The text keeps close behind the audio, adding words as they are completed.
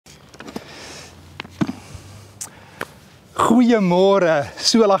Goeiemôre,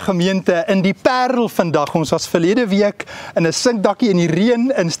 Sola gemeente, in die Parel vandag. Ons was verlede week in 'n sinkdakkie in die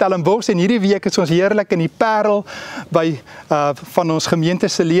reën in Stellenbosch en hierdie week is ons heerlik in die Parel by van ons gemeente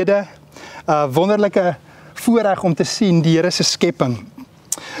se lede. Wonderlike voorreg om te sien die Here se skepping.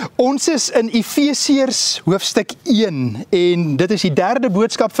 Ons is in Efésiërs hoofstuk 1 en dit is die derde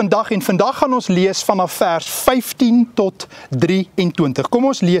boodskap vandag en vandag gaan ons lees vanaf vers 15 tot 23. Kom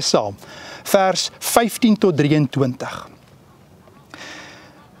ons lees saam. Vers 15 tot 23.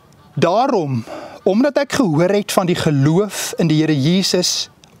 Daarom, omdat ek gehoor het van die geloof in die Here Jesus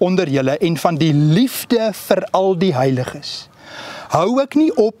onder julle en van die liefde vir al die heiliges, hou ek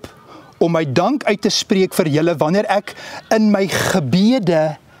nie op om my dank uit te spreek vir julle wanneer ek in my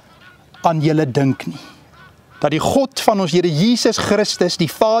gebede aan julle dink nie. Dat die God van ons Here Jesus Christus,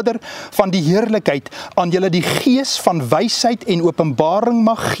 die Vader van die heerlikheid, aan julle die gees van wysheid en openbaring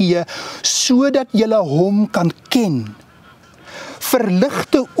mag gee, sodat julle hom kan ken.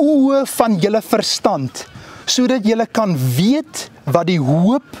 Verligte oë van julle verstand, sodat julle kan weet wat die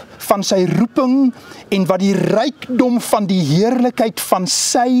hoop van sy roeping en wat die rykdom van die heerlikheid van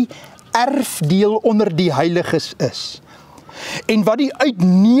sy erfdeel onder die heiliges is. En wat die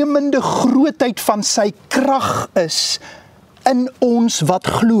uitnemende grootheid van sy krag is in ons wat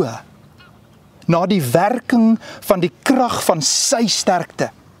glo, na die werking van die krag van sy sterkte,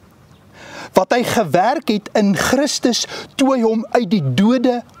 wat hy gewerk het in Christus toe hy hom uit die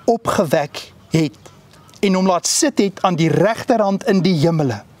dode opgewek het en hom laat sit het aan die regterhand in die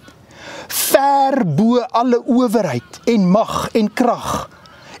hemele, ver bo alle owerheid en mag en krag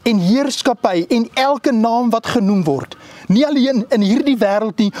en heerskappy en elke naam wat genoem word, nie alleen in hierdie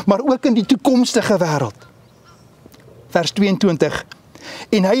wêreld nie, maar ook in die toekomstige wêreld. Vers 22.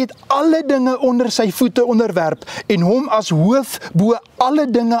 En hy het alle dinge onder sy voete onderwerp en hom as hoof bo alle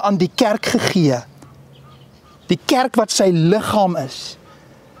dinge aan die kerk gegee. Die kerk wat sy liggaam is,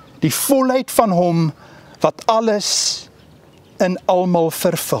 die volheid van hom wat alles in almal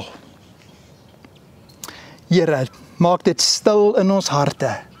vervul. Here, maak dit stil in ons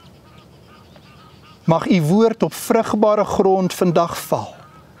harte. Mag u woord op vrugbare grond vandag val.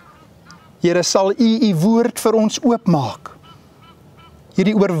 Here, sal u woord vir ons oopmaak.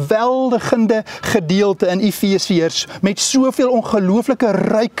 Hierdie oorweldigende gedeelte in Efésiërs met soveel ongelooflike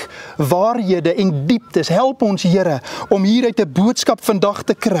ryk waarhede en dieptes. Help ons, Here, om hieruit 'n boodskap vandag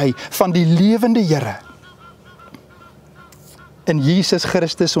te kry van die lewende Here. In Jesus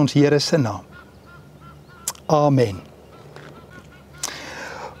Christus ons Here se naam. Amen.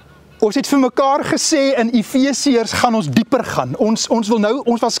 Ons het vir mekaar gesê in Efésiërs gaan ons dieper gaan. Ons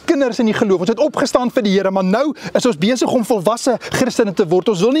was kinders in die geloof. Ons het opgestaan vir die Here, maar nou is ons besig om volwasse Christene te word.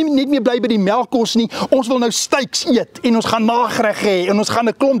 Ons wil nie net meer bly by die melkkos nie. Ons wil nou steaks eet en ons gaan nagereg hê en ons gaan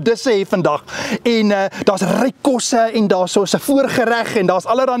 'n klomp disse hê vandag. En daar's ryk kosse en daar's so 'n voorgereg en daar's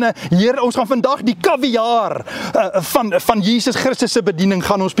allerlei Here, ons gaan vandag die kaviaar van Jesus Christus se bediening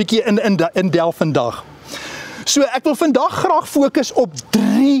gaan ons bietjie in delf vandag. So ek wil vandag graag fokus op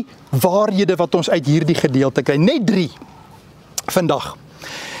 3 waarhede wat ons uit hierdie gedeelte kry. Net 3 vandag.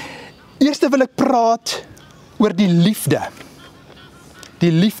 Eerste wil ek praat oor die liefde.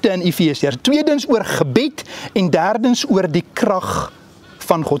 Die liefde in Efésiërs. Tweedens oor gebed en derdens oor die krag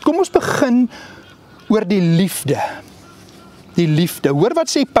van God. Kom ons begin oor die liefde. Die liefde. Hoor wat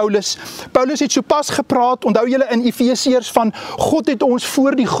sê Paulus. Paulus het sopas gepraat, onthou julle in Efésiërs van God het ons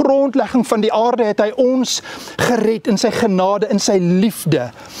voor die grondlegging van die aarde, het hy ons gered in sy genade, in sy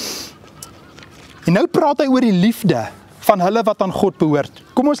liefde. En nou praat hy oor die liefde van hulle wat aan God behoort.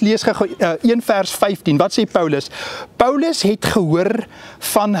 Kom ons lees 1 vers 15. Wat sê Paulus? Paulus het gehoor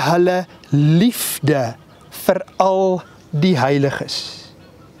van hulle liefde vir al die heiliges.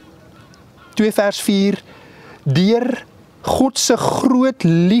 2 vers 4. Deur God se groot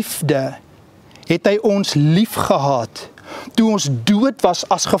liefde het hy ons lief gehad, toe ons dood was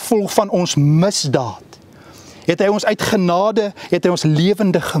as gevolg van ons misdaad. Het hy ons uit genade, het hy ons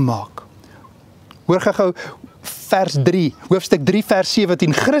lewendig gemaak. Hoor gou vers 3, hoofstuk 3 vers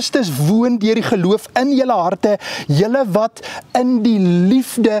 17. Christus woon deur die geloof in julle harte, julle wat in die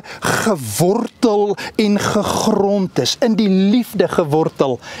liefde gewortel en gegrond is. In die liefde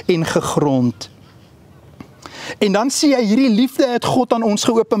gewortel en gegrond. En dan sê hy, hierdie liefde het God aan ons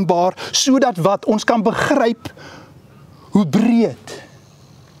geopenbaar, sodat wat ons kan begryp hoe breed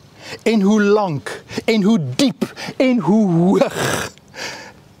en hoe lank en hoe diep en hoe hoog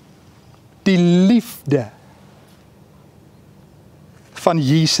die liefde van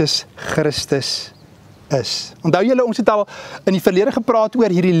Jesus Christus is. Onthou julle, ons het al in die verlede gepraat oor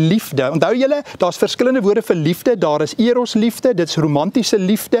hierdie liefde. Onthou julle, daar's verskillende woorde vir liefde. Daar is eros liefde, dit is romantiese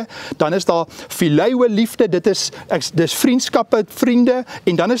liefde. Dan is daar phileo liefde, dis vriendskappe, vriende.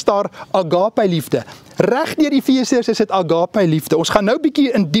 En dan is daar agape liefde. Reg deur Efésiërs is dit agape liefde. Ons gaan nou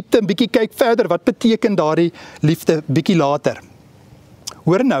bietjie in diepte, 'n bietjie kyk verder, wat beteken daardie liefde bietjie later.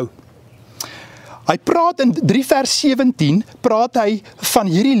 Hoor nou. Hy praat in 3 vers 17, praat hy van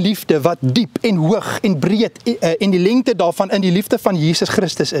hierdie liefde wat diep en hoog en breed en die lengte daarvan in die liefde van Jesus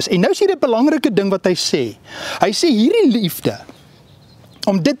Christus is. En nou is hier 'n belangrike ding wat hy sê. Hy sê hierdie liefde,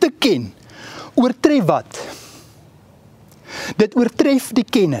 om dit te ken, oortref wat? Dit oortref die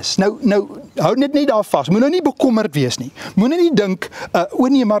kennis. Nou hou net daar vas. Moet nou nie bekommerd wees nie. Moet nou nie dink, o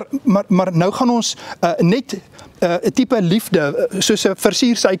nee, maar nou gaan ons net 'n tipe liefde, soos 'n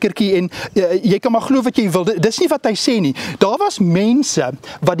versiersuikertjie en jy kan maar glo wat jy wil. Dis nie wat hy sê nie. Daar was mense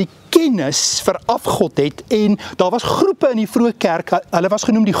wat die kennis verafgod het en daar was groepe in die vroeë kerk, hulle was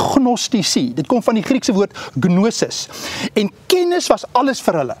genoem die gnostici. Dit kom van die Griekse woord gnosis. En kennis was alles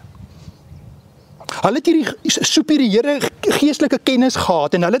vir hulle. Hulle het hierdie superieure geestelike kennis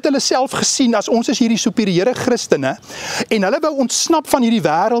gehad en hulle het hulle self gesien as ons is hierdie superieure Christene en hulle wou ontsnap van hierdie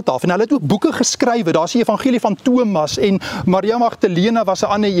wêreld af en hulle het ook boeke geskrywe. Daar's die evangelie van Thomas en Maria Magdalena was 'n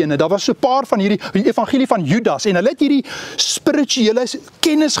ander ene. Daar was so 'n paar van hierdie evangelie van Judas en hulle het hierdie spirituele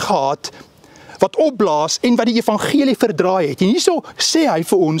kennis gehad wat opblaas en wat die evangelie verdraai het. En hierso sê hy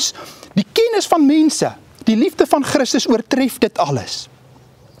vir ons, die kennis van mense, die liefde van Christus oortref dit alles.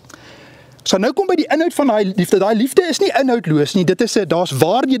 So nou kom by die inhoud van daai liefde. Daai liefde is nie inhoudloos nie. Dit is daar's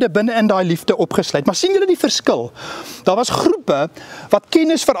waarhede binne in daai liefde opgesluit. Maar sien julle die verskil? Daar was groepe wat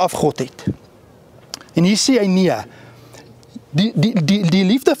kennis verafgod het. En hier sê hy nee. Die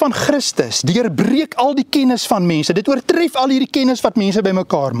liefde van Christus deurbreek al die kennis van mense. Dit oortref al hierdie kennis wat mense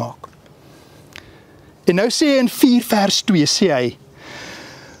bymekaar maak. En nou sê hy in 4 vers 2 sê hy: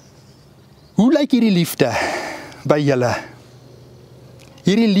 hoe lyk hierdie liefde by julle?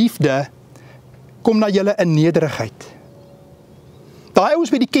 Hierdie liefde kom na julle in nederigheid. Daai ouens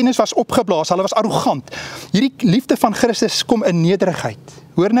met die kennis was opgeblaas, hulle was arrogant. Hierdie liefde van Christus kom in nederigheid.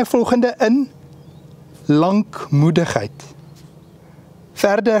 Hoor nou volgende, in lankmoedigheid.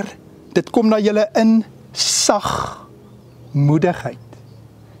 Verder, dit kom na julle in sagmoedigheid.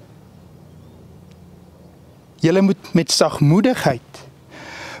 Julle moet met sagmoedigheid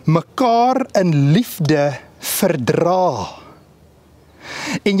mekaar in liefde verdra.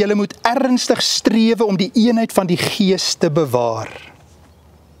 En julle moet ernstig strewe om die eenheid van die Gees te bewaar.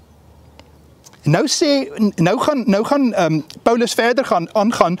 Nou gaan Paulus verder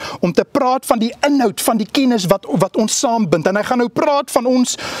aangaan om te praat van die inhoud van die kennis wat ons saambind. En hy gaan nou praat van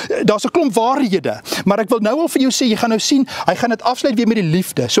ons, daar's 'n klomp waarhede. Maar ek wil nou al vir jou sê, jy gaan nou sien, hy gaan dit afsluit weer met die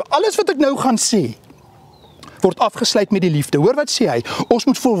liefde. So alles wat ek nou gaan sê, word afgesluit met die liefde. Hoor wat sê hy? Ons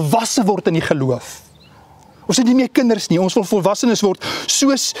moet volwasse word in die geloof. Ons is nie meer kinders nie, ons wil volwassenes word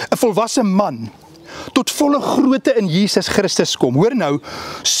soos 'n volwasse man, tot volle grootte in Jesus Christus kom. Hoor nou,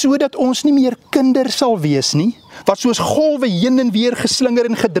 sodat ons nie meer kinders sal wees nie, wat soos golwe heen en weer geslinger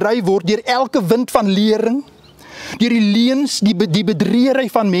en gedryf word deur elke wind van lering, deur die leuns, die bedriegery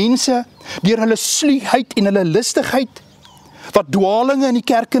van mense, deur hulle sluwheid en hulle listigheid, wat dwalinge in die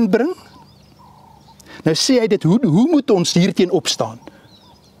kerk inbring. Nou sê hy dit, hoe moet ons hierteen opstaan?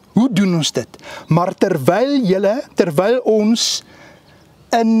 Hoe doen ons dit? Maar terwyl ons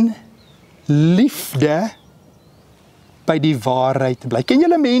in liefde by die waarheid bly. Ken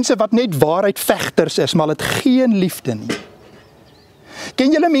julle mense wat net waarheid vegters is, maar het geen liefde nie?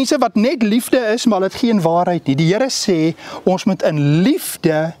 Ken julle mense wat net liefde is, maar het geen waarheid nie? Die Here sê, ons moet in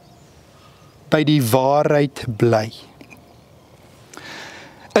liefde by die waarheid bly.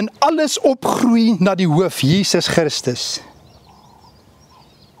 In alles opgroei na die hoof, Jesus Christus.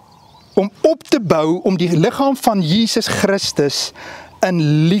 Om op te bou, om die liggaam van Jesus Christus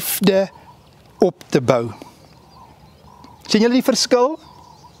in liefde op te bou. Sien julle die verskil?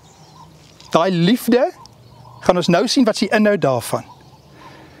 Daai liefde, gaan ons nou sien wat is die inhoud daarvan.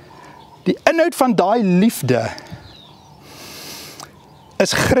 Die inhoud van daai liefde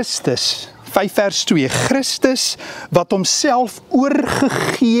is Christus, 5 vers 2, Christus wat homself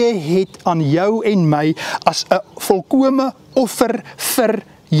oorgegee het aan jou en my as 'n volkome offer vir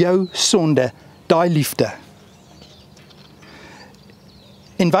jou sonde, daai liefde.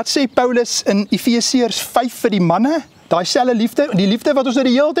 En wat sê Paulus in Efésiërs 5 vir die manne? Daai selfde liefde, die liefde wat ons nou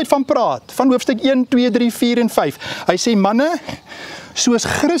die hele tyd van praat, van hoofstuk 1, 2, 3, 4 en 5. Hy sê, manne, soos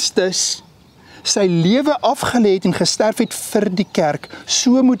Christus sy lewe afgelê het en gesterf het vir die kerk,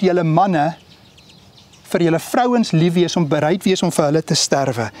 so moet julle manne vir julle vrouens lief wees, om bereid wees om vir hulle te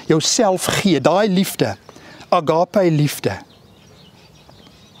sterwe. Jouself gee, daai liefde, agape liefde.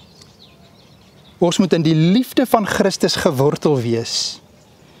 Ons moet in die liefde van Christus gewortel wees.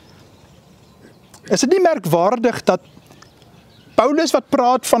 Is dit nie merkwaardig dat Paulus wat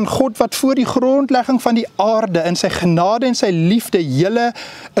praat van God wat voor die grondlegging van die aarde in sy genade en sy liefde julle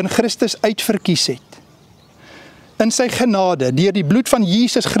in Christus uitverkies het? In sy genade, deur die bloed van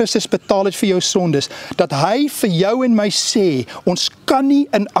Jesus Christus betaal het vir jou sondes, dat hy vir jou en my sê, ons kan nie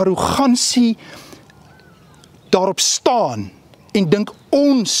in arrogansie daarop staan en dink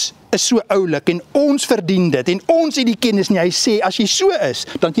ons is so oulik en ons verdien dit en ons het die kennis nie. Hy sê, as jy so is,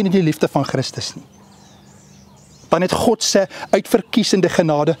 dan het jy nie die liefde van Christus nie. Dan het God se uitverkiesende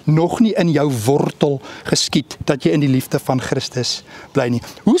genade nog nie in jou wortel geskied, dat jy in die liefde van Christus bly nie.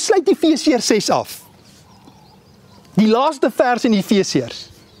 Hoe sluit Efésiërs 6 af? Die laaste vers in Efésiërs.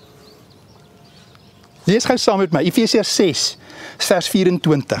 Lees gou saam met my, Efésiërs 6, vers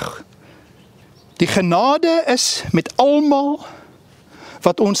 24. Die genade is met almal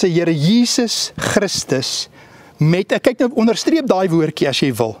wat ons Here Jesus Christus met, kyk nou, onderstreep daai woordjie as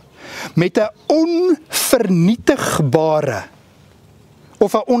jy wil, met 'n onvernietigbare,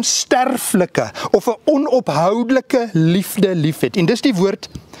 of 'n onsterflike, of 'n onophoudelike liefde liefhet. En dis die woord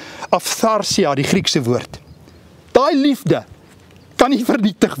aphtharsia, die Griekse woord. Daai liefde kan nie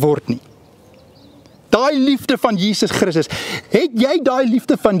vernietig word nie. Daai liefde van Jesus Christus, het jy daai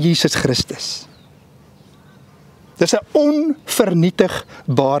liefde van Jesus Christus? Dis 'n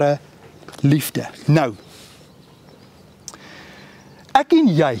onvernietigbare liefde. Nou, ek en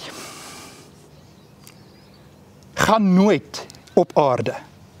jy gaan nooit op aarde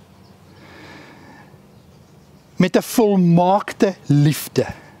met 'n volmaakte liefde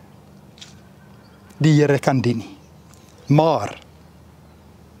die Here kan dien nie. Maar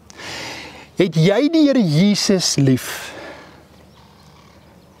het jy die Here Jesus lief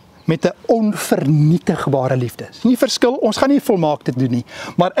met 'n onvernietigbare liefde? Is nie verskil, ons gaan nie volmaakte doen nie,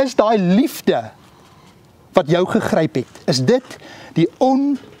 maar is daai liefde wat jou gegryp het, is dit die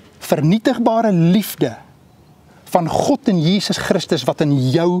onvernietigbare liefde van God en Jesus Christus wat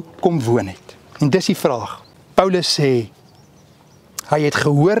in jou kom woon het? En dis die vraag. Paulus sê, hy het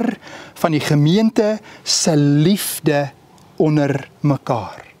gehoor van die gemeente se liefde onder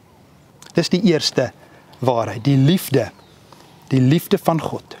mekaar. Dis die eerste waarheid, die liefde van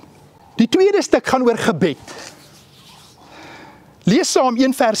God. Die tweede stuk gaan oor gebed. Lees saam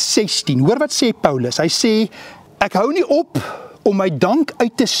 1 vers 16, hoor wat sê Paulus, hy sê, ek hou nie op om my dank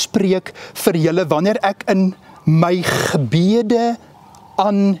uit te spreek vir julle wanneer ek in my gebede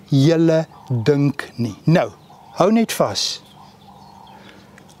aan julle dink nie. Nou, hou net vas.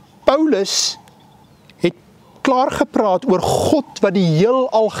 Paulus het klaar gepraat oor God wat die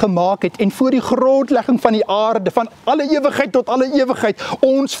heelal gemaak het en voor die grondlegging van die aarde, van alle ewigheid tot alle ewigheid,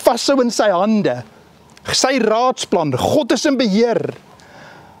 ons vashou in sy hande. Sy raadsplan, God is in beheer.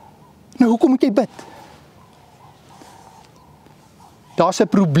 Nou, hoekom moet jy bid? Daar's 'n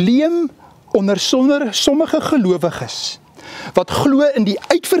probleem onder sommige gelowiges wat glo in die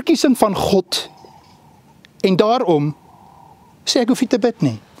uitverkiesing van God en daarom sê ek hoef nie te bid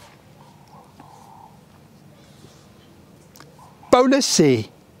nie. Paulus sê,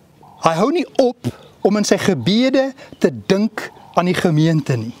 hy hou nie op om in sy gebede te dink aan die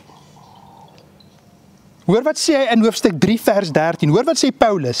gemeente nie. Hoor wat sê hy in hoofstuk 3 vers 13, hoor wat sê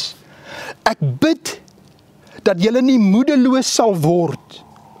Paulus, ek bid dat julle nie moedeloos sal word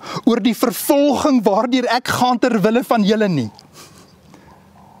oor die vervolging waardeur ek gaan ter wille van julle nie.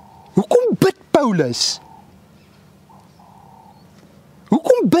 Hoekom bid Paulus?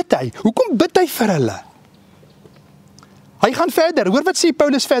 Hoekom bid hy? Hoekom bid hy vir hulle? Hy gaan verder, hoor wat sê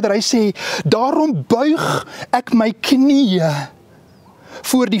Paulus verder, hy sê, daarom buig ek my knieë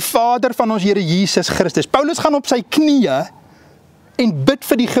voor die Vader van ons Here Jesus Christus. Paulus gaan op sy knieë en bid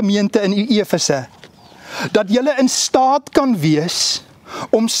vir die gemeente in Efese, dat julle in staat kan wees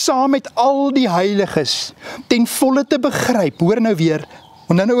om saam met al die heiliges ten volle te begryp, hoor nou weer,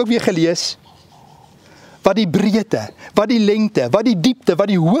 en nou ook weer gelees, wat die breedte, wat die lengte, wat die diepte,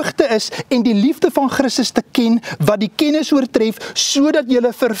 wat die hoogte is, en die liefde van Christus te ken, wat die kennis oortref, sodat julle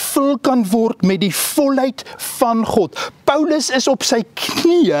vervul kan word met die volheid van God. Paulus is op sy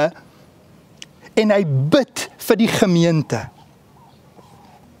knieë en hy bid vir die gemeente.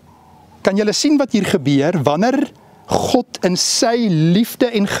 Kan julle sien wat hier gebeur, wanneer God in sy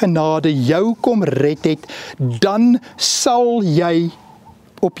liefde en genade jou kom red het, dan sal jy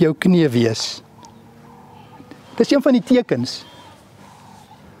op jou knie wees. Dis een van die tekens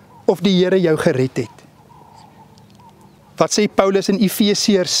of die Here jou gered het. Wat sê Paulus in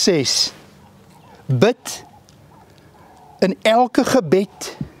Efésiërs 6? bid in elke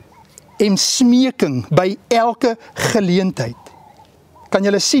gebed en smeking by elke geleentheid. Kan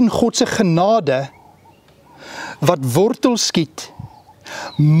julle sien God se genade wat wortel skiet,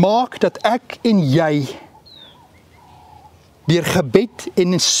 maak dat ek en jy deur gebed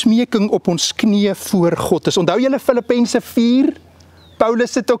en smeking op ons knieë voor God is. Onthou julle Filippense 4,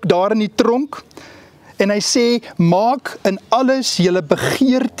 Paulus sit ook daar in die tronk, en hy sê, maak in alles julle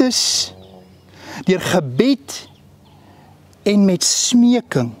begeertes, deur gebed en met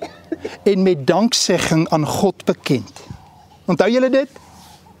smeking, en met danksegging aan God bekend. Onthou julle dit?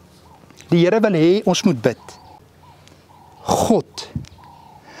 Die Here wil hê ons moet bid. God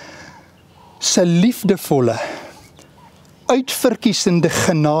se liefdevolle, uitverkiesende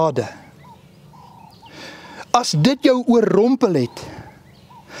genade. As dit jou oorrompel het,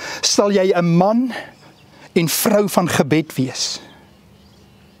 sal jy 'n man en vrou van gebed wees.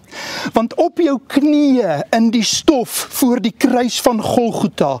 Want op jou knieë in die stof voor die kruis van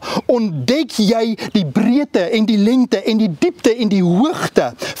Golgotha ontdek jy die breedte en die lengte en die diepte en die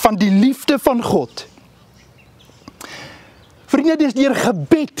hoogte van die liefde van God. Vriende, dis deur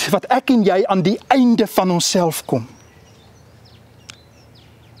gebed wat ek en jy aan die einde van onsself kom.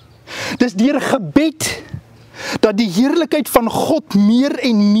 Dis deur gebed dat die heerlikheid van God meer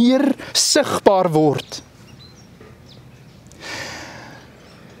en meer sigbaar word.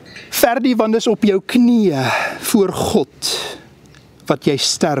 Verdie, want dis op jou knieë voor God wat jy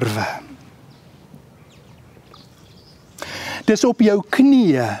sterwe. Dis op jou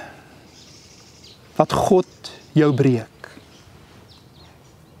knieë wat God jou breek.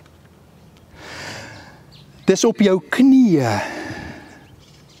 Dis op jou knieë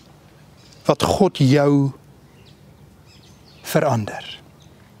wat God jou verander.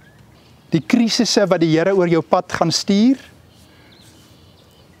 Die krisisse wat die Here oor jou pad gaan stuur,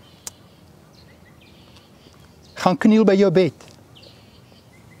 gaan kniel by jou bed.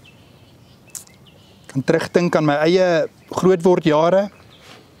 Ek kan terugdink aan my eie grootwordjare,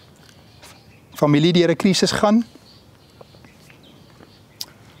 familie deur 'n krisis gaan,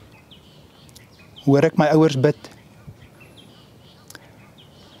 hoor ek my ouers bid,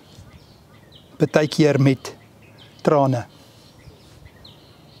 partykeer met trane.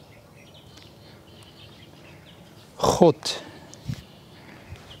 God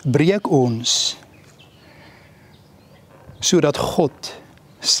breek ons sodat God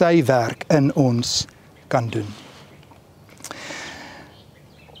sy werk in ons kan doen.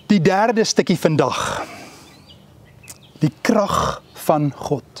 Die derde stukkie vandag, die krag van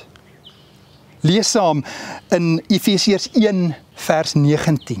God. Lees saam in Efésiërs 1 vers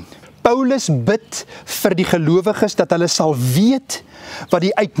 19. Paulus bid vir die gelowiges dat hulle sal weet wat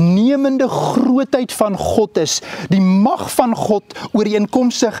die uitnemende grootheid van God is, die mag van God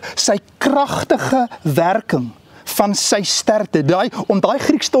ooreenkomstig sy kragtige werking van sy sterkte. Om daai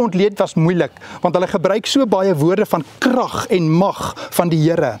Grieks te ontleed was moeilik, want hulle gebruik so baie woorde van krag en mag van die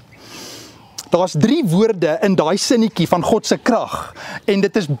Here. Daar's 3 woorde in daai sinnetjie van God se krag, en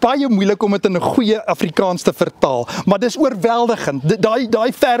dit is baie moeilik om dit in 'n goeie Afrikaans te vertaal, maar dis oorweldigend.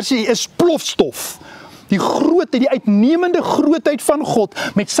 Daai versie is plofstof. Die grootheid, die uitnemende grootheid van God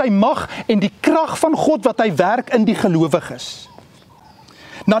met sy mag en die krag van God wat hy werk in die gelowiges.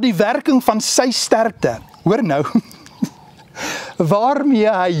 Na die werking van sy sterkte, hoor nou, waarmee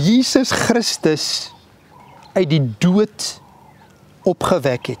hy Jesus Christus uit die dood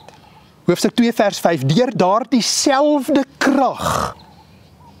opgewek het. Hoofstuk 2 vers 5, deur daardie selfde krag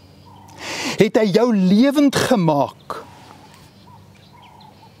het hy jou lewend gemaak.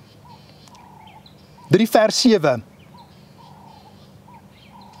 3 vers 7.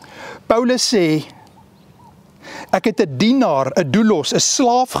 Paulus sê, ek het 'n dienaar, 'n doulos, 'n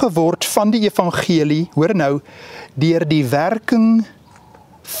slaaf geword van die evangelie, hoor nou, deur die werking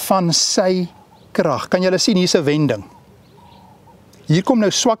van sy krag. Kan julle sien, hier's 'n wending. Hier kom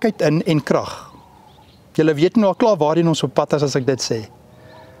nou swakheid in en krag. Julle weet nou al klaar waarheen ons op pad is as ek dit sê.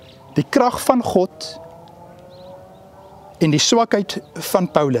 Die krag van God en die swakheid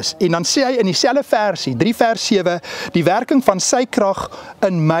van Paulus. En dan sê hy in dieselfde versie, 3 vers 7, die werking van sy krag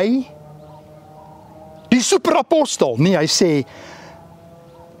in my, die superapostel. Nee, hy sê,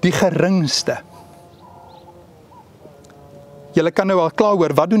 die geringste. Julle kan nou al klaar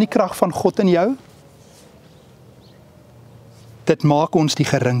hoor, wat doen die krag van God in jou? Dit maak ons die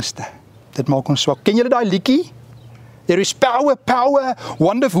geringste. Dit maak ons swak. Ken julle daai liedjie? There is power, power,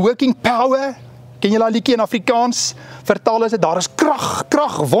 wonderful working power. Ken julle daai liedjie in Afrikaans? Vertaal is dit, daar is krag,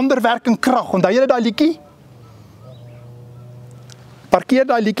 krag, wonderwerking krag. Onthou julle daai liedjie? Parkeer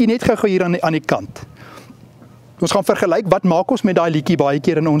daai liedjie net gou hier aan die kant. Ons gaan vergelyk, wat maak ons met daai liedjie baie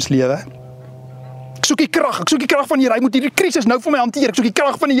keer in ons lewe? soek die krag van die Here, hy moet hierdie krisis nou vir my hanteer, ek soek die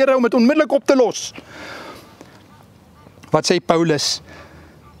krag van die Here om dit onmiddellik op te los. Wat sê Paulus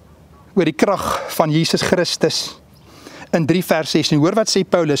oor die krag van Jesus Christus in 3 vers 16? Hoor wat sê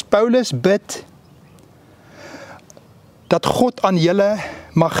Paulus? Paulus bid dat God aan julle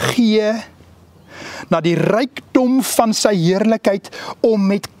mag gee na die rykdom van sy heerlikheid om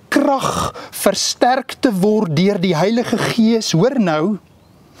met krag versterk te word deur die Heilige Gees, hoor nou,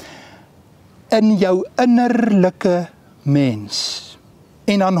 in jou innerlike mens,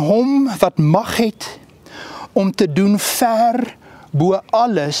 en aan hom wat mag het om te doen ver bo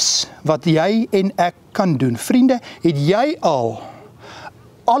alles wat jy en ek kan doen. Vriende, het jy al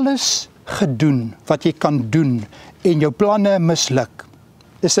alles gedoen wat jy kan doen en jou planne misluk?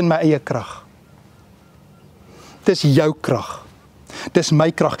 Dis in my eie krag. Dis jou krag. Dis my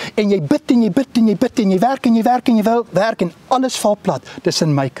krag. En jy bid en jy bid en jy bid en jy werk en jy werk en jy wil werk en alles val plat. Dis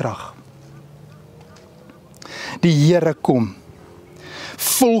in my krag. Die Here kom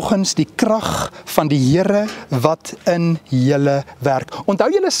volgens die krag van die Here wat in julle werk.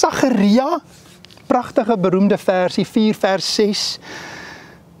 Onthou julle Sagaria, pragtige beroemde versie 4 vers 6.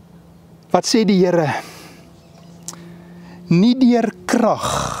 Wat sê die Here? Nie deur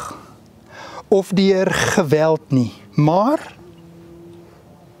krag of deur geweld nie, maar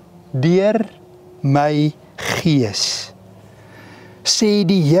deur my Gees, sê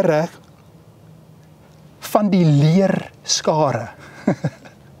die Here van die leerskare.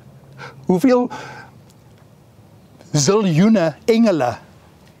 Hoeveel ziljoene engele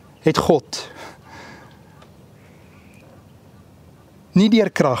het God? Nie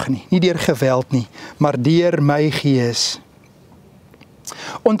deur krag nie, nie deur geweld nie, maar deur my Gees.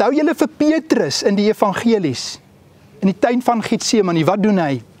 Onthou julle vir Petrus in die evangelies, in die tuin van Getsemane, wat doen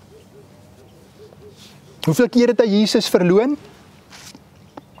hy? Hoeveel keer het hy Jesus verloon?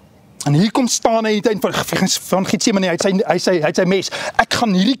 En hier kom staan hy in die tuin van Getsemane, hy het sy mes, ek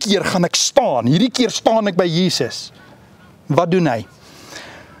gaan hierdie keer staan, hierdie keer staan ek by Jesus. Wat doen hy?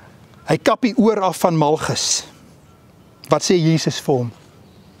 Hy kap die oor af van Malchus. Wat sê Jesus vir hom?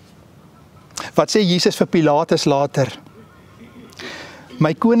 Wat sê Jesus vir Pilatus later?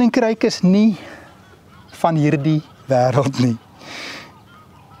 My koninkryk is nie van hierdie wêreld nie.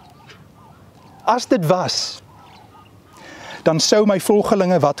 As dit was, dan sou my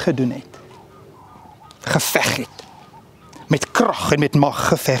volgelinge wat gedoen het? Geveg het. Met krag en met mag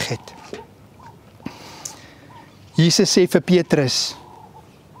geveg het. Jesus sê vir Petrus,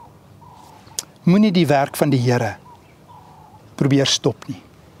 moenie die werk van die Here probeer stop nie.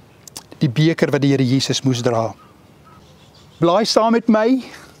 Die beker wat die Here Jesus moes dra. Blaai saam met my,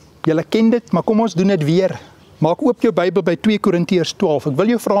 julle ken dit, maar kom ons doen dit weer. Maak oop jou Bybel by 2 Korintiërs 12, ek wil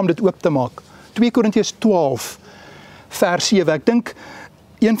jou vra om dit oop te maak. 2 Korintiërs 12, vers 7, ek dink,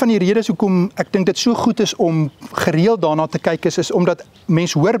 een van die redes hoekom ek dink dit so goed is om gereeld daarna te kyk is omdat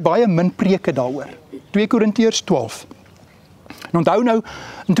mens hoor baie min preke daaroor. 2 Korintiërs 12. En onthou nou,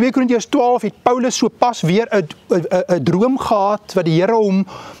 in 2 Korintiërs 12 het Paulus so pas weer 'n droom gehad, wat die Here hom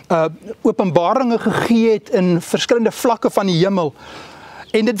openbaringe gegee het in verskillende vlakke van die hemel.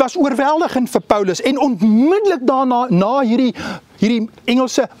 En dit was oorweldigend vir Paulus. En onmiddellik daarna, na hierdie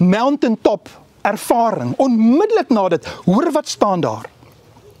Engelse mountaintop ervaring, onmiddellik na dit, hoor wat staan daar.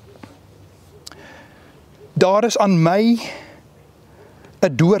 Daar is aan my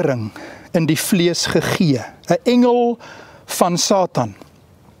 'n doring in die vlees gegee, 'n engel van Satan.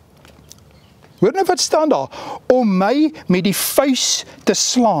 Hoor nou wat staan daar, om my met die vuis te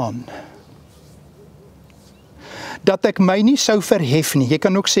slaan, dat ek my nie sou verhef nie. Jy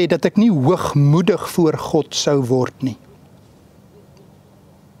kan ook sê dat ek nie hoogmoedig voor God sou word nie.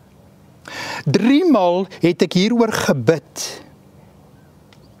 3 maal het ek hieroor gebid.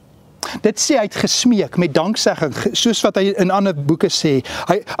 Dit sê hy het gesmeek met danksegging, soos wat hy in ander boeke sê.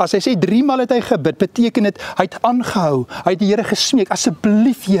 As hy sê 3 maal het hy gebid, beteken dit, hy het aangehou, hy het die Here gesmeek,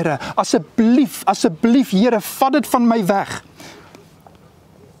 asseblief Here, asseblief Here, vat dit van my weg.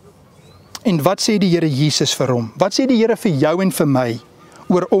 En wat sê die Here Jesus vir hom? Wat sê die Here vir jou en vir my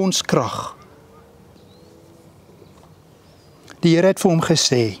oor ons krag? Die Here het vir hom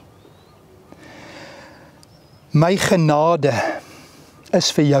gesê, my genade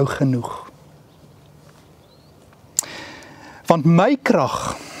is vir jou genoeg. Want my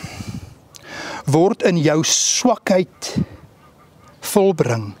krag word in jou swakheid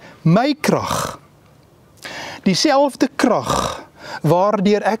volbring. My krag, dieselfde krag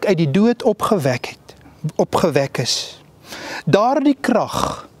waardeur ek uit die dood opgewek is. Daardie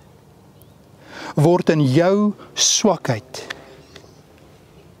krag word in jou swakheid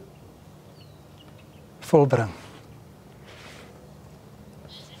volbring.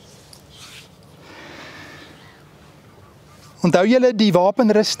 Onthou julle die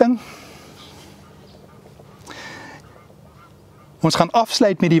wapenrusting? Ons gaan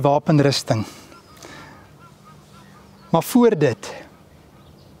afsluit met die wapenrusting. Maar voor dit,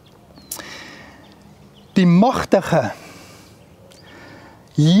 die magtige,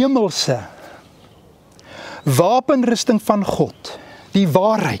 hemelse wapenrusting van God, die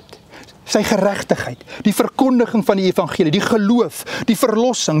waarheid, sy geregtigheid, die verkondiging van die evangelie, die geloof, die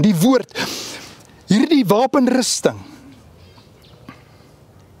verlossing, die woord, hierdie wapenrusting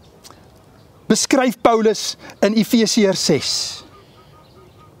beskryf Paulus in Efésiërs 6.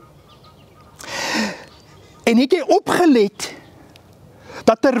 En het jy opgelet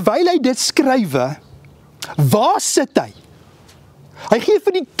dat terwyl hy dit skrywe, waar sit hy? Hy gee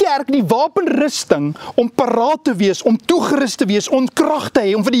vir die kerk die wapenrusting om paraat te wees, om toegerus te wees, om krag te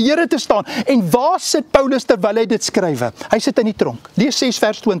hê, om vir die Here te staan. En waar sit Paulus terwyl hy dit skrywe? Hy sit in die tronk. Lees 6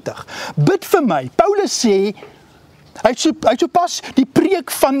 vers 20. Bid vir my. Paulus sê, hy het so pas die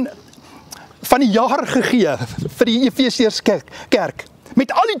preek van die jaar gegee vir die Efésiërs kerk.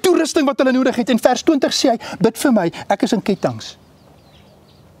 Met al die toerusting wat hulle nodig het. En vers 20 sê hy, bid vir my, ek is in kettinge.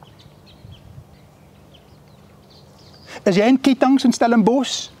 Is jy in kettinge in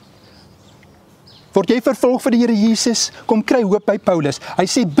Stellenbosch? Word jy vervolg vir die Here Jesus? Kom kry hoop by Paulus. Hy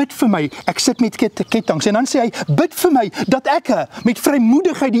sê, bid vir my, ek sit met kettinge. En dan sê hy, bid vir my, dat ek met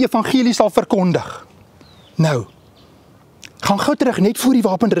vrymoedigheid die evangelie sal verkondig. Nou, gaan gou terug net voor die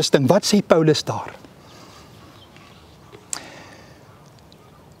wapenrusting. Wat sê Paulus daar?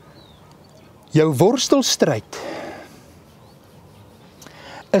 Jou worstelstryd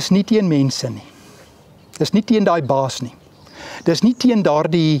is nie teen mense nie. Dis nie teen daai baas nie. Dis nie teen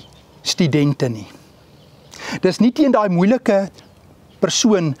daardie studente nie. Dis nie teen daai moeilike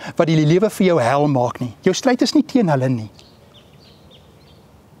persoon wat die lewe vir jou hel maak nie. Jou stryd is nie teen hulle nie.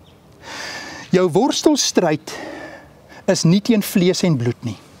 Jou worstelstryd is nie teen vlees en bloed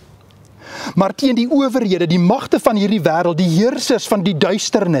nie, maar teen die owerhede, die magte van hierdie wêreld, die heersers van die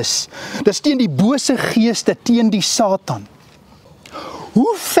duisternis. Dis teen die bose geeste, teen die Satan.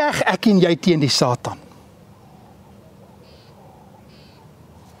 Hoe veg ek en jy teen die Satan?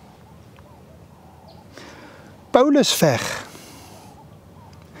 Paulus veg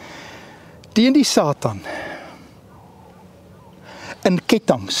teen die Satan in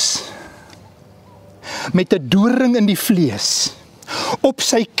kettinge, met 'n doring in die vlees, op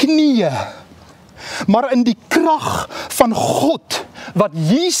sy knieë, maar in die krag van God, wat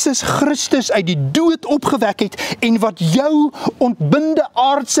Jesus Christus uit die dood opgewek het, en wat jou ontbinde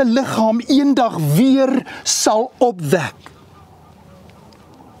aardse liggaam eendag weer sal opwek.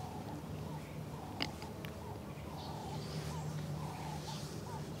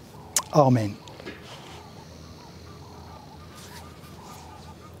 Amen.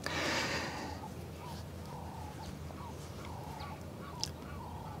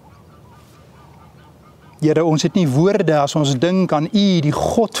 Here, ons het nie woorde as ons dink aan U, die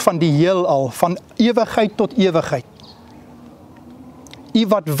God van die heelal, van ewigheid tot ewigheid. U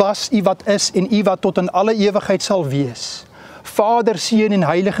wat was, U wat is en U wat tot in alle ewigheid sal wees. Vader, Seun en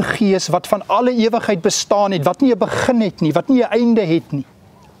Heilige Gees wat van alle ewigheid bestaan het, wat nie 'n begin het nie, wat nie 'n einde het nie.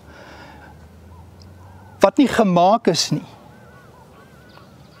 Wat nie gemaak is nie.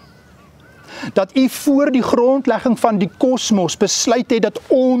 Dat U voor die grondlegging van die kosmos besluit het dat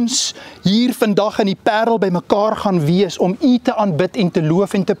ons hier vandag in die Parel by mekaar gaan wees om U te aanbid en te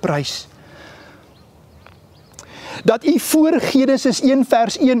loof en te prys. Dat U voor Genesis 1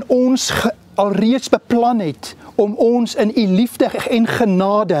 vers 1 ons alreeds beplan het om ons in U liefde en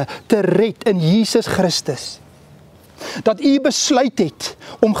genade te red in Jesus Christus. Dat U besluit het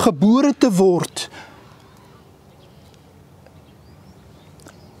om gebore te word,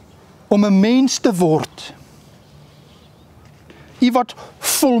 om 'n mens te word. U wat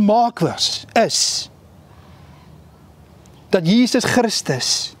volmaak was, is, dat Jesus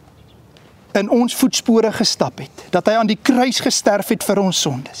Christus in ons voetspore gestap het, dat hy aan die kruis gesterf het vir ons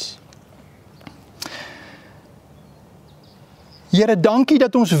sondes. Here, dankie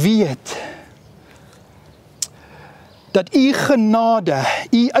dat ons weet, dat U genade,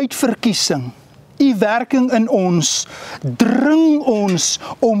 U uitverkiesing, U werking in ons, dring ons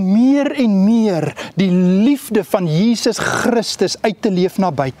om meer en meer die liefde van Jesus Christus uit te leef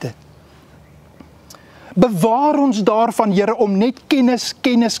na buite. Bewaar ons daarvan, Here, om net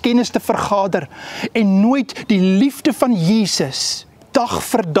kennis te vergader en nooit die liefde van Jesus dag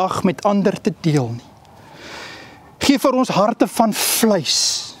vir dag met ander te deel nie. Geef vir ons harte van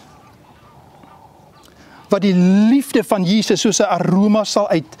vleis, wat die liefde van Jesus soos 'n aroma sal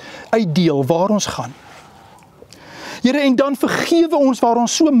uitdeel waar ons gaan. Here, en dan vergewe ons waar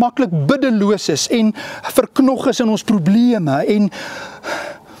ons so maklik biddeloos is en verknog is in ons probleme en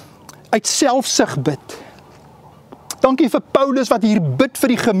uit selfsug bid. Dankie vir Paulus wat hier bid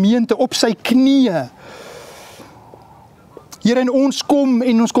vir die gemeente op sy knieë. Here, en ons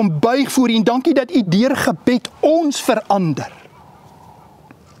kom buig voor U en dankie dat U deur gebed ons verander.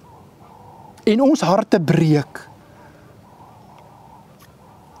 En ons harte breek.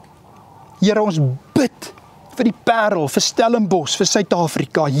 Here, ons bid vir die Parel, vir Stellenbosch, vir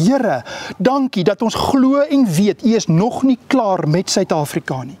Suid-Afrika. Here, dankie dat ons glo en weet U is nog nie klaar met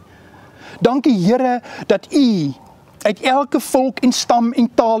Suid-Afrika nie. Dankie Here dat U uit elke volk en stam en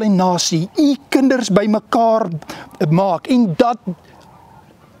taal en nasie U kinders bymekaar maak en dat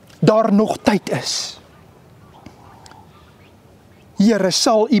daar nog tyd is. Here,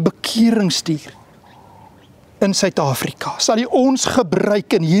 sal U bekering stuur in Suid-Afrika. Sal U ons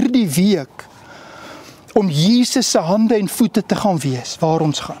gebruik in hierdie week om Jesus se hande en voete te gaan wees waar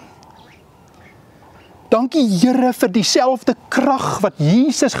ons gaan. Dankie Here vir dieselfde krag wat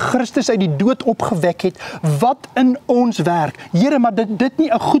Jesus Christus uit die dood opgewek het, wat in ons werk. Here, maar dit nie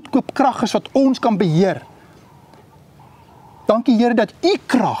 'n goedkoop krag is wat ons kan beheer. Dankie Here dat U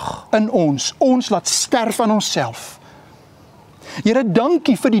krag in ons laat sterf aan onsself. Here,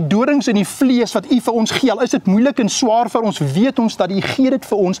 dankie vir die dorings in die vlees wat U vir ons gee. Al is dit moeilik en swaar vir ons, weet ons dat U gee dit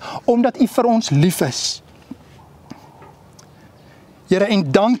vir ons, omdat U vir ons lief is. Here,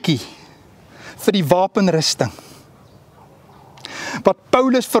 en dankie vir die wapenrusting wat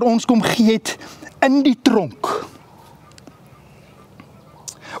Paulus vir ons kom gee het in die tronk,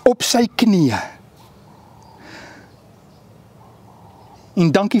 op sy knieë.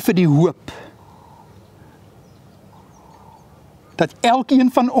 En dankie vir die hoop dat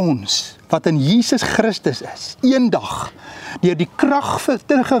elkeen van ons wat in Jesus Christus is, eendag deur die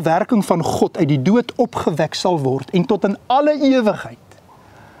kragtige werking van God uit die dood opgewek sal word en tot in alle ewigheid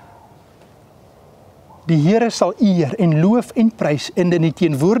die Here sal eer en loof en prys en in die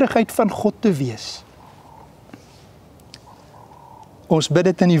teenwoordigheid van God te wees. Ons bid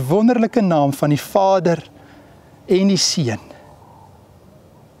dit in die wonderlike naam van die Vader en die Seun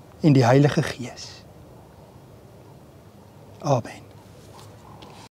en die Heilige Gees. Amen.